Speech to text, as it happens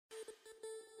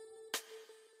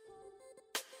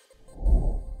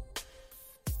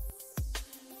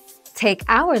Take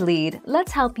our lead,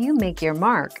 let's help you make your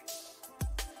mark.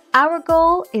 Our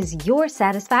goal is your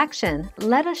satisfaction.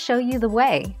 Let us show you the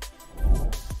way.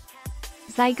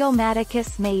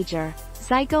 Zygomaticus major.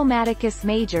 Zygomaticus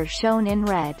major shown in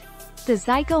red. The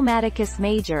zygomaticus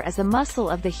major is a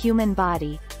muscle of the human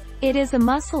body. It is a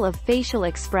muscle of facial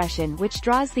expression which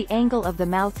draws the angle of the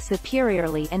mouth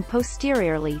superiorly and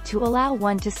posteriorly to allow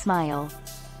one to smile.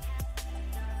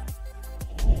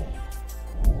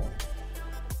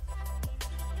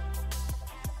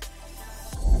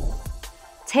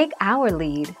 Take our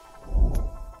lead.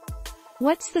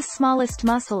 What's the smallest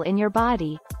muscle in your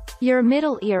body? Your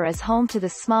middle ear is home to the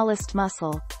smallest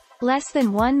muscle. Less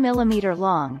than 1 millimeter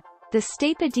long, the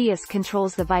stapedius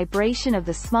controls the vibration of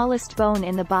the smallest bone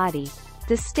in the body,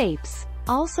 the stapes,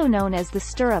 also known as the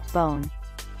stirrup bone.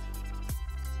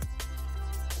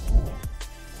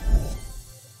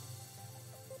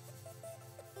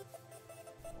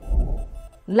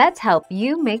 Let's help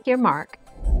you make your mark.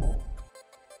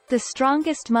 The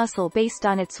strongest muscle based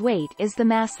on its weight is the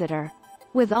masseter.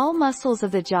 With all muscles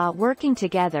of the jaw working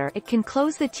together, it can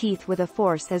close the teeth with a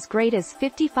force as great as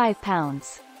 55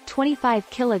 pounds, 25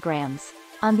 kilograms,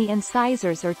 on the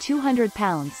incisors or 200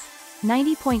 pounds,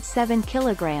 90.7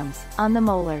 kilograms, on the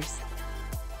molars.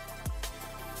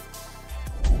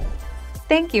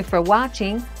 Thank you for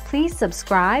watching. Please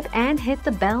subscribe and hit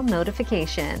the bell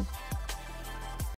notification.